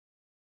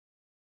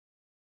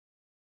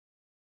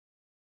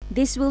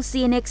This will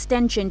see an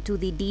extension to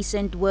the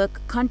Decent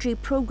Work Country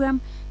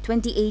Program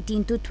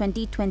 2018 to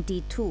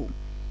 2022.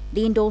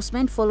 The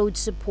endorsement followed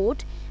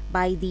support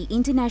by the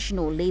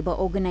International Labour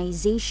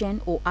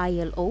Organization or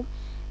ILO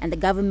and the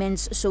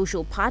government's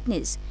social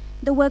partners,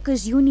 the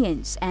workers'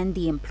 unions and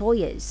the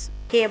employers.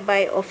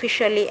 Hereby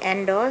officially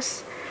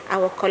endorse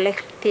our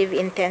collective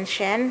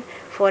intention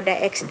for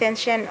the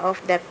extension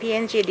of the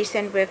PNG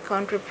Decent Work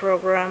Country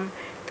Program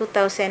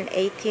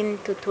 2018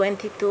 to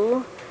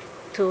 22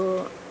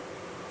 to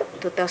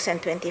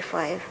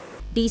 2025.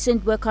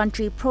 Decent Work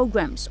Country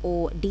Programs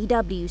or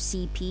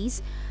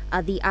DWCPs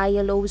are the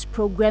ILO's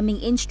programming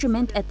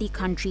instrument at the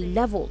country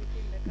level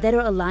that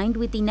are aligned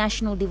with the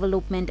national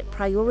development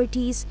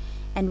priorities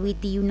and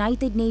with the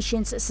United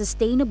Nations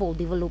Sustainable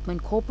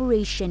Development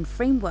Corporation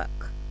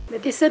framework. The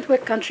Decent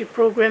Work Country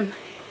Program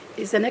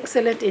is an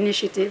excellent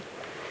initiative.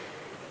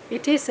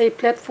 It is a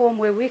platform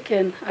where we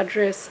can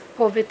address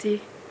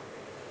poverty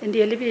and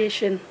the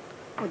alleviation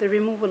or the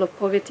removal of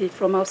poverty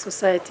from our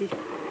society.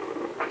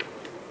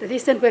 The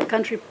Decent Work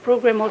Country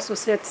Program also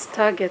sets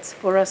targets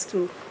for us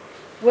to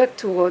work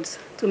towards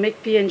to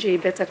make PNG a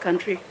better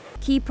country.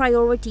 Key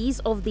priorities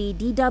of the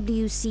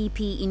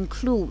DWCP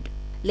include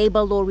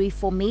labor law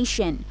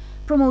reformation,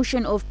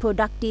 promotion of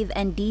productive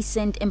and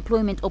decent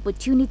employment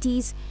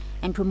opportunities,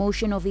 and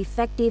promotion of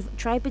effective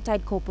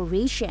tripartite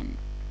cooperation.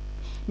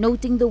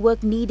 Noting the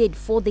work needed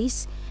for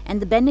this and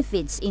the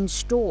benefits in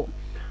store,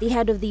 the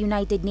head of the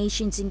United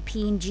Nations in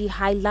PNG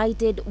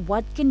highlighted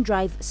what can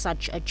drive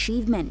such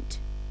achievement.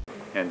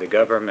 And the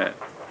government,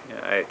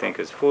 I think,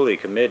 is fully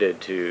committed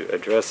to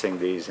addressing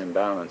these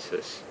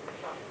imbalances.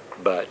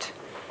 But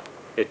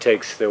it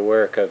takes the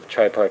work of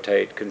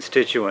tripartite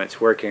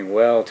constituents working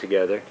well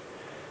together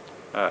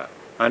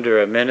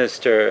under a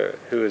minister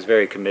who is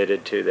very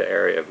committed to the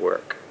area of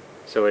work.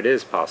 So it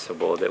is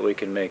possible that we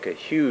can make a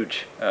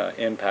huge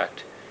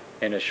impact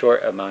in a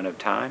short amount of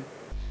time.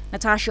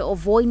 Natasha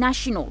Ovoy,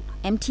 National,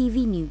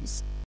 EMTV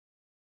News.